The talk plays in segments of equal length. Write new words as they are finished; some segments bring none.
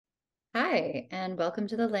Hi, and welcome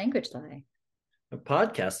to The Language Lie. A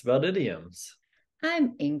podcast about idioms.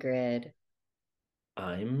 I'm Ingrid.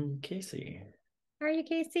 I'm Casey. How are you,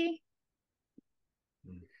 Casey?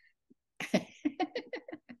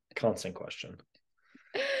 Constant question.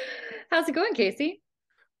 How's it going, Casey?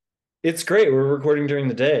 It's great. We're recording during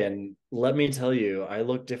the day, and let me tell you, I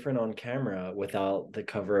look different on camera without the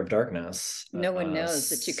cover of darkness. No one knows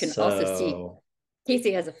that you can also see So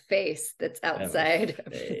Casey has a face that's I have a outside of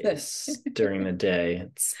the... face during the day.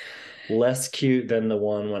 It's less cute than the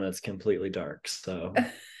one when it's completely dark. So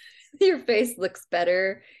Your face looks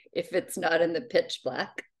better if it's not in the pitch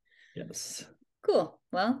black. yes. Cool.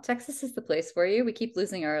 Well, Texas is the place for you. We keep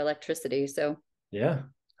losing our electricity, so Yeah.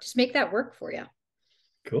 just make that work for you.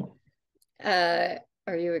 Cool. Uh,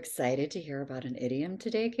 are you excited to hear about an idiom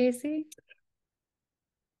today, Casey?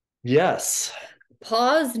 Yes.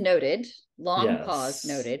 Pause noted, long pause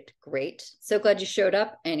Yes. noted. Great. So glad you showed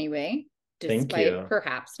up anyway, Thank despite you.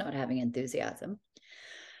 perhaps not having enthusiasm.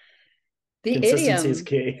 The Consistency is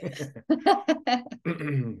idiom.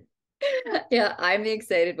 key. Yeah, I'm the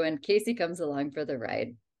excited one. Casey comes along for the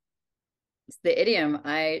ride. The idiom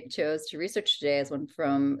I chose to research today is one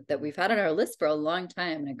from that we've had on our list for a long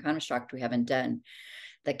time, and I'm kind of shocked we haven't done.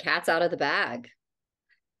 The cat's out of the bag.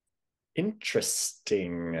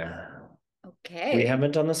 Interesting. We Okay,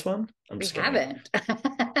 haven't done this one? I'm we just kidding. haven't.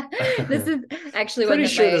 This is actually one Pretty that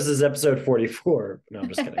sure my this is episode 44. No, I'm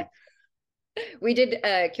just kidding. we did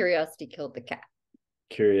Curiosity Killed the Cat.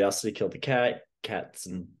 Curiosity killed the cat. Cats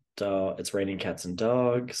and dog. It's raining cats and There's a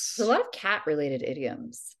dogs. lot of cat related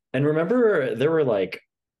idioms. And remember, there were like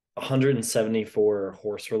 174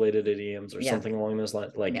 horse related idioms or Yeah, something along those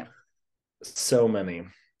lines. Like yeah. so many.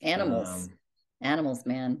 Animals. Um, Animals,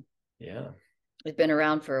 man. yeah, They've been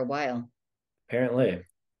around for a while. apparently.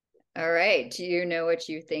 All right. Do you know what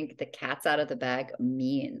you think the cat's out of the bag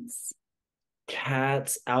means?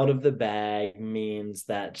 Cats out of the bag means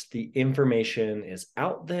that the information is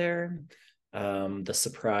out there. The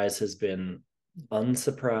surprise has been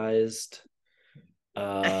unsurprised.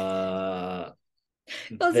 Uh,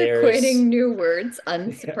 Those are coining there's, new words, yeah,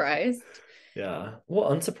 unsurprised. yeah. Well,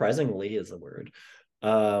 unsurprisingly is a word.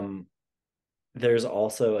 Um, there's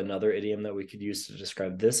also another idiom that we could use to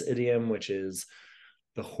describe this idiom, which is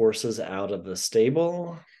the horses out of the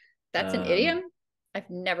stable. That's an idiom? Um, I've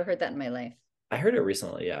never heard that in my life. I heard it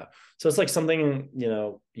recently, yeah. So it's like something,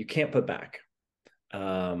 you can't put back. You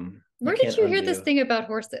Where did can't you hear this undo. thing about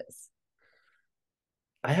horses?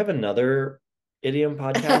 I have another idiom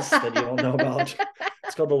podcast that you don't know about.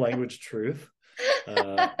 It's called The Language Truth.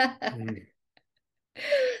 Uh,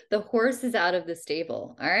 The horse is out of the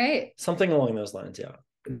stable. All right. Something along those lines, yeah.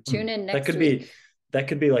 Tune in That next could week. be that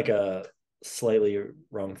could be like a slightly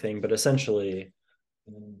wrong thing, but essentially,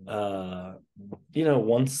 uh,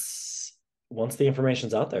 once the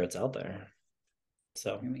information's out there, it's out there. I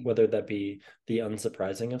So mean, whether that be the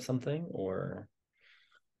unsurprising of something or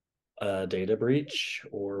a data breach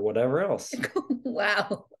or whatever else.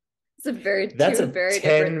 wow. It's a very That's two a very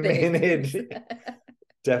different 10 things. minute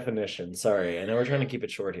definition. Sorry. I know we're trying to keep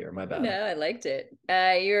it short here. My No, bad. I liked it.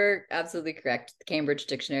 You're absolutely correct. The Cambridge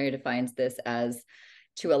Dictionary defines this as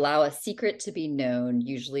to allow a secret to be known,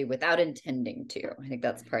 usually without intending to. I think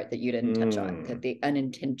that's the part that you didn't touch on, that Mm. the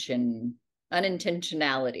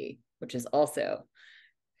unintentionality, which is also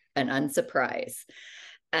an unsurprise.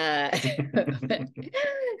 Uh,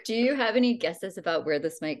 do you have any guesses about where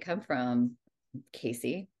this might come from,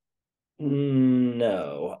 Casey?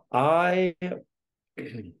 No. I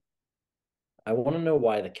want to know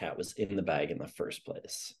why the cat was in the bag in the first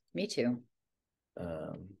place. Me too.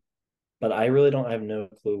 Um, but I really don't have no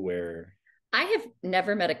clue where. I have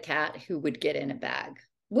never met a cat who would get in a bag,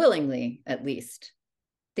 willingly at least.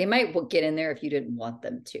 They might get in there if you didn't want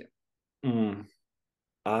them to. Mm.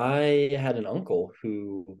 I had an uncle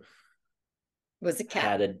who Was a cat.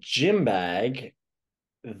 had a gym bag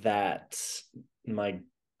that my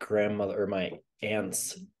grandmother or my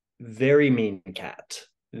aunt's very mean cat,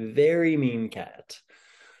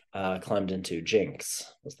 climbed into.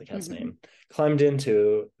 Jinx was the cat's Mm-hmm. name. Climbed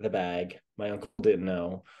into the bag. My uncle didn't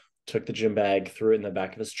know. Took the gym bag, threw it in the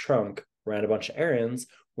back of his trunk, ran a bunch of errands,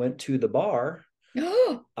 went to the bar,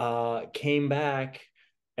 Oh came back,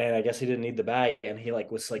 and I guess he didn't need the bag, and he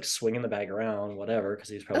was like swinging the bag around, whatever, because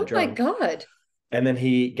he was probably my drunk. God. And then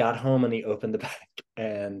he got home and he opened the bag,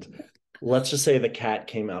 and let's just say the cat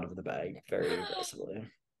came out of the bag very aggressively.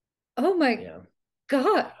 Oh my Yeah.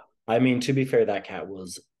 God. I mean, to be fair, that cat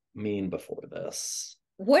was mean before this.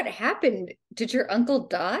 What happened? Did your uncle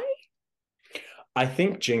die? I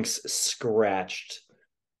think Jinx scratched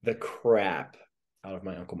the crap out of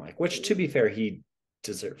my Uncle Mike, which, to be fair, he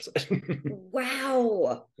deserves it.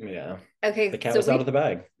 Wow. Yeah. The Okay, cat so was out of the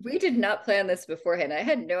bag. we did not plan this beforehand. I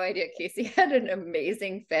had no idea Casey had an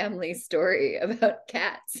amazing family story about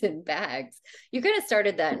cats in bags. You kind of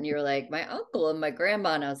started that and you were like, my uncle and my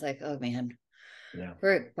grandma. And I was like, oh man, Yeah.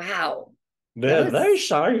 wow. That They was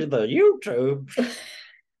started the YouTube.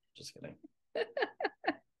 Just kidding. that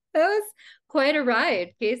was quite a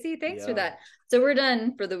ride. Casey, thanks for Yeah. that. So we're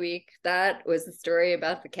done for the week. That was the story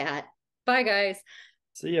about the cat. Bye, guys.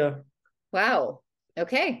 See ya. Wow.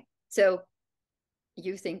 Okay. So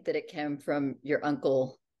you think that it came from your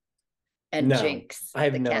uncle and No, Jinx, I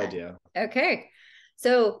have the no cat. idea. Okay.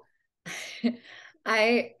 So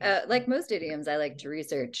I like most idioms, I like to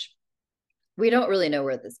research. We don't really know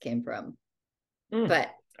where this came from, Mm,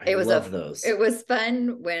 but I it was love those. it was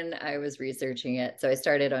fun when I was researching it. So I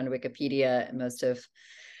started on Wikipedia, and most of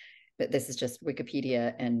this is just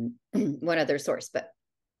Wikipedia and one other source, but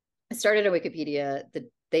I started on Wikipedia.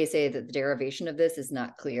 They say that the derivation of this is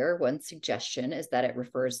not clear. One suggestion is that it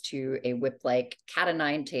refers to a whip-like cat o'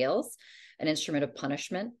 nine tails, an instrument of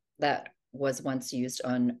punishment that was once used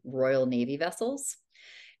on Royal Navy vessels.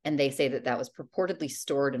 And they say that that was purportedly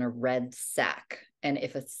stored in a red sack. And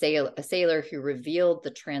if a sailor who revealed the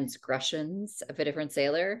transgressions of a different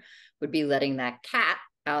sailor would be letting that cat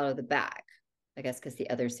out of the bag, I guess because the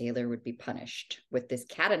other sailor would be punished with this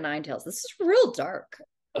cat o' nine tails. This is real dark.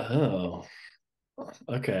 Oh,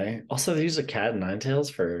 okay. Also, they use a cat and nine tails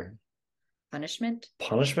for Punishment.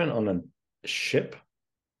 punishment on a ship.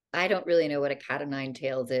 I don't really know what a cat o' nine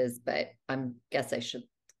tails is, but I'm guess I should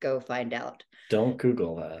go find out. Don't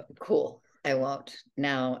Google that. Cool. I won't.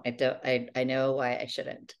 No, I don't. I know why I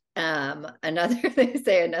shouldn't. Another they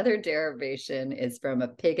say another derivation is from a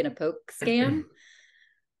pig in a poke scam,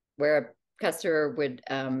 where a customer would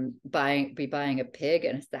be buying a pig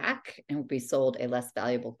in a sack and would be sold a less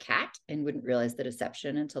valuable cat and wouldn't realize the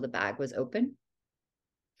deception until the bag was open.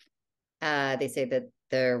 They say that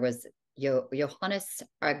there was Johannes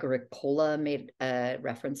Agricola made a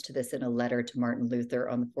reference to this in a letter to Martin Luther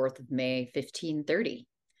on the 4th of May, 1530,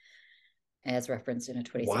 as referenced in a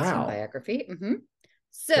 2016 Wow. biography. Yeah,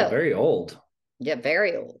 So, very old. yeah,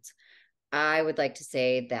 very old. I would like to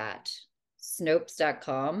say that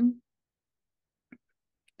Snopes.com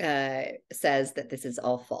says that this is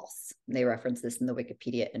all false. They reference this in the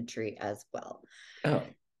Wikipedia entry as well. Oh,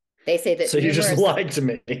 They say that so you just numerous. lied to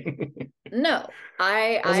me. No,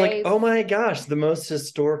 I was like, I oh my gosh, the most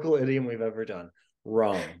historical idiom we've ever done.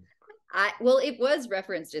 Wrong. well, it was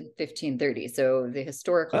referenced in 1530, so the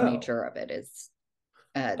historical Oh. nature of it is.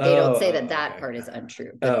 They don't say that Oh, that okay. part is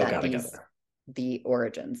untrue, but Oh, that got it, got it. the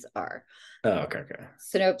origins are. Oh, okay, okay.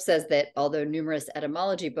 Sinope says that although numerous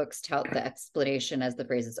etymology books tout the explanation as the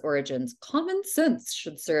phrase's origins, common sense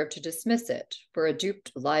should serve to dismiss it. For a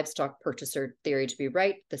duped livestock purchaser theory to be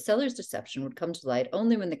right, the seller's deception would come to light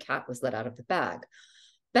only when the cat was let out of the bag.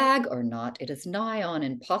 Bag or not, it is nigh on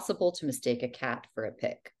impossible to mistake a cat for a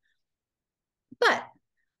pig. But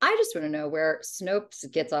I just want to know where Snopes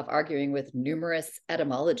gets off arguing with numerous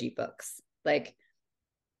etymology books. Like,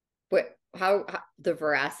 what how the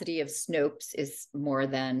veracity of Snopes is more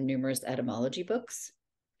than numerous etymology books.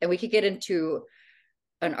 And we could get into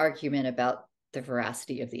an argument about the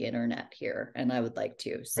veracity of the internet here, and I would like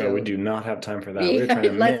to. Oh, we So do not have time for that. we We're trying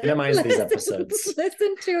to let's minimize these episodes.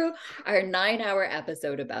 listen to our 9-hour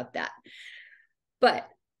episode about that. But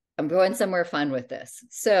I'm going somewhere fun with this.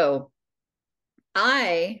 So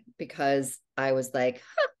because I was like,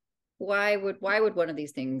 why would one of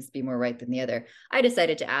these things be more right than the other? I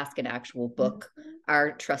decided to ask an actual book,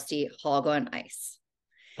 our trusty Hog on Ice,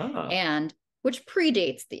 Ah. and which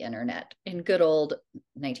predates the internet in good old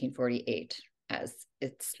 1948 as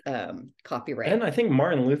its copyright. And I think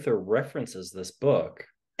Martin Luther references this book.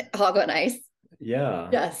 Hog on Ice. Yeah.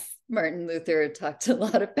 Yes, Martin Luther talked a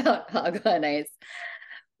lot about Hog on Ice.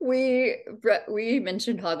 We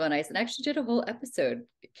mentioned Hog on Ice and actually did a whole episode.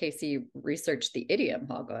 Casey researched the idiom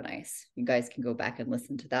Hog on Ice. You guys can go back and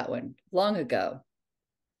listen to that one long ago.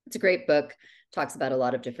 It's a great book, talks about a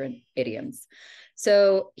lot of different idioms.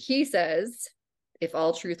 So he says, if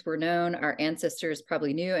all truth were known, our ancestors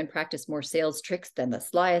probably knew and practiced more sales tricks than the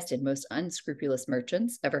slyest and most unscrupulous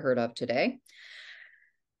merchants ever heard of today.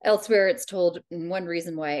 Elsewhere, it's told one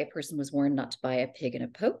reason why a person was warned not to buy a pig in a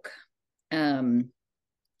poke.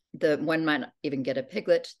 The one might even get a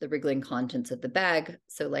piglet, the wriggling contents of the bag.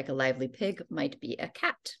 So like a lively pig might be a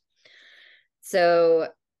cat. So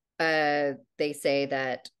they say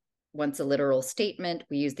that once a literal statement,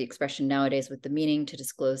 we use the expression nowadays with the meaning to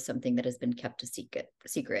disclose something that has been kept a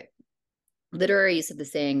secret. Literary use of the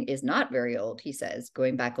saying is not very old, he says,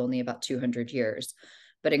 going back only about 200 years.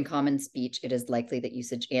 but in common speech, it is likely that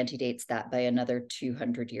usage antedates that by another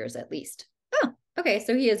 200 years at least. Oh, okay.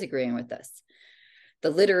 So he is agreeing with this. The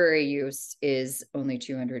literary use is only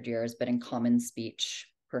 200 years, but in common speech,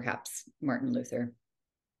 perhaps Martin Luther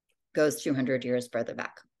goes 200 years further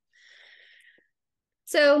back.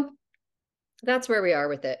 So that's where we are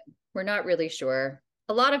with it. We're not really sure.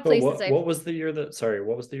 A lot of places. What was the year that? Sorry,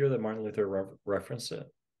 what was the year that Martin Luther referenced it?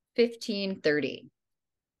 1530.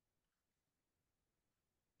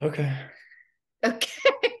 Okay.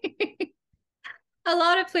 Okay. A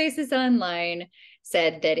lot of places online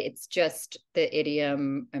said that it's just the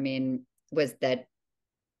idiom. I mean, was that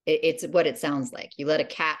it's what it sounds like. You let a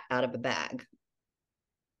cat out of a bag.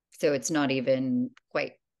 So it's not even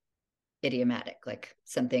quite idiomatic, like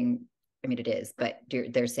something. I mean, it is, but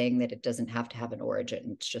they're saying that it doesn't have to have an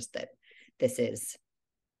origin. It's just that this is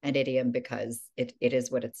an idiom because it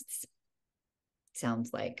is what it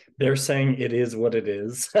sounds like. They're saying it is what it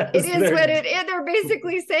is. It is what it is. They're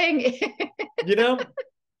basically saying, you know,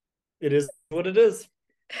 it is what it is.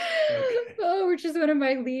 Okay. Oh, which is one of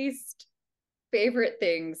my least favorite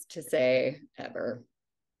things to say ever.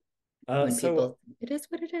 When people, it is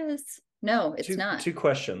what it is. No, it's not. Two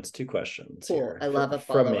questions. Cool. Here I love a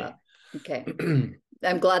follow-up. Okay.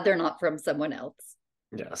 I'm glad they're not from someone else.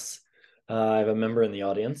 Yes. I have a member in the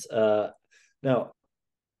audience. Now,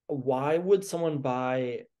 why would someone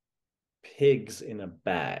buy pigs in a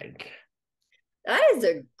bag? That is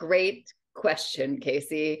a great question,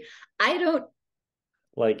 Casey. I don't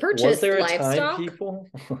purchase was there a livestock? Time, people?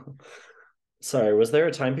 Sorry, was there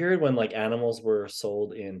a time period when like animals were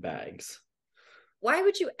sold in bags? Why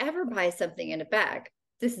would you ever buy something in a bag?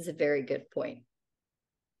 This is a very good point.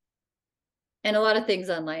 And a lot of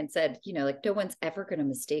things online said, like no one's ever going to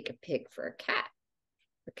mistake a pig for a cat.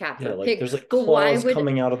 A cat for a pig. There's like claws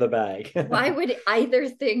coming out of the bag. Why would either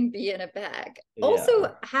thing be in a bag? Yeah.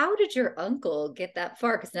 Also, how did your uncle get that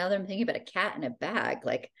far? Because now that I'm thinking about a cat in a bag,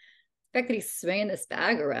 like the fact that he's swinging this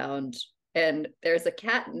bag around and there's a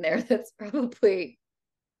cat in there that's probably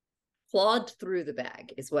clawed through the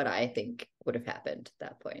bag is what I think would have happened at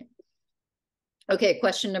that point. Okay,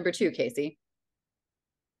 question number 2, Casey.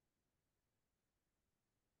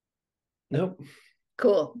 Nope.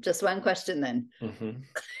 Cool. Just one question then.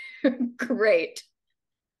 Mm-hmm. Great.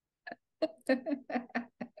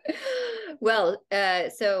 Well,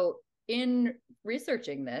 so in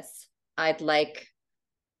researching this, I'd like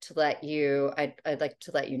to let you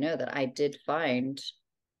know that I did find,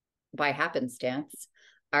 by happenstance,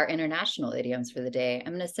 our international idioms for the day.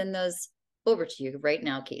 I'm going to send those over to you right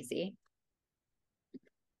now, Casey.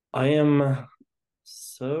 I am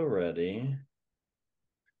so ready.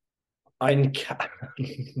 Ein Cat.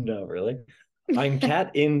 No, really. Ein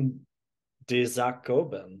Cat in die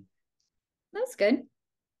Sackgoben. That's good.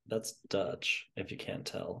 That's Dutch, if you can't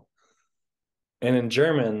tell. And in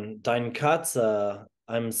German, Dein Katze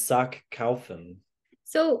am Sack kaufen.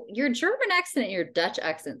 So your German accent and your Dutch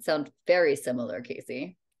accent sound very similar,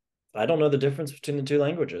 Casey. I don't know the difference between the two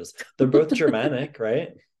languages. They're both Germanic, right?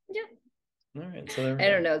 Yeah. All right. So I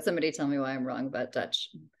don't know. Somebody tell me why I'm wrong about Dutch.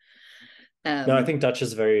 No, I think Dutch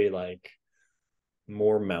is very like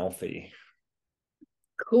more mouthy.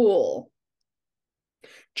 Cool.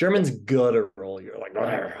 German's guttural. You're like,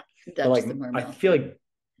 Dutch like is more I feel like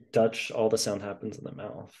Dutch, all the sound happens in the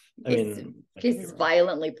mouth. He's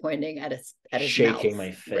violently pointing at his shaking mouth,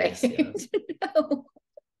 my face. Right? Yes. No.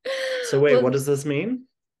 So wait, what does this mean?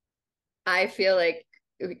 I feel like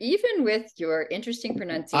even with your interesting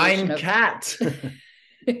pronunciation Ein Cat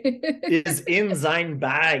is in sein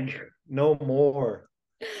Bag no more.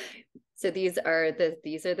 So these are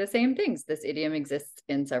the same things. This idiom exists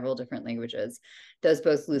in several different languages. Those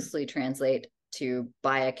both loosely translate to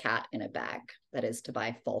buy a cat in a bag. That is to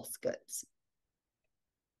buy false goods.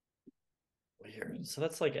 Weird. So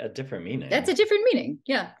that's like a different meaning. That's a different meaning.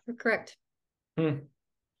 Yeah, correct.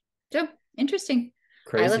 So interesting.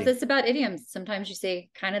 Crazy. I love this about idioms. Sometimes you say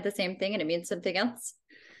kind of the same thing and it means something else.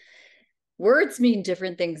 Words mean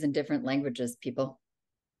different things in different languages, people.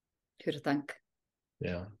 Who'd have thunk?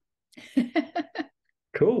 Yeah.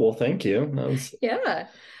 Cool. Well, thank you. That was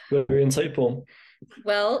very insightful.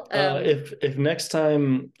 Well, if next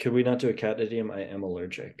time, could we not do a cat idiom? I am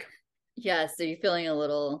allergic. Yeah. So you're feeling a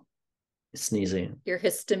little sneezy. You're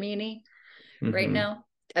histamine right now.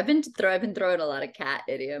 I've been throwing a lot of cat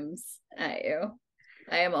idioms at you.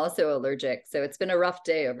 I am also allergic, so it's been a rough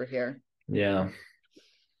day over here. Yeah.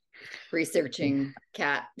 Researching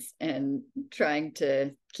cats and trying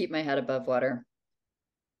to keep my head above water.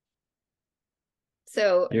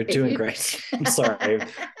 So you're doing great. I'm sorry.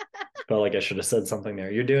 Felt like I should have said something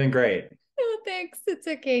there. You're doing great. Oh, thanks. It's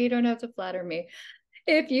okay. You don't have to flatter me.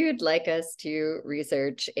 If you'd like us to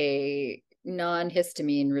research a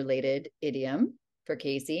non-histamine related idiom for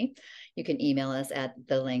Casey, you can email us at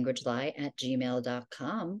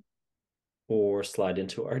thelanguagelie@gmail.com. Or slide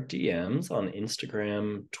into our DMs on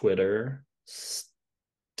Instagram, Twitter,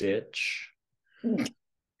 Stitch,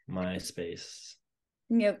 MySpace.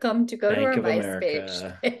 You'll come to go to Bank our of MySpace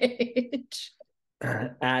America. page.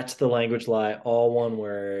 At the language lie, all one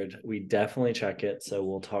word. We definitely check it. So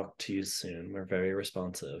we'll talk to you soon. We're very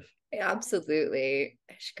responsive. Absolutely.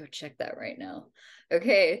 I should go check that right now.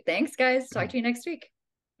 Okay. Thanks, guys. Talk to you next week.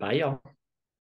 Bye, y'all.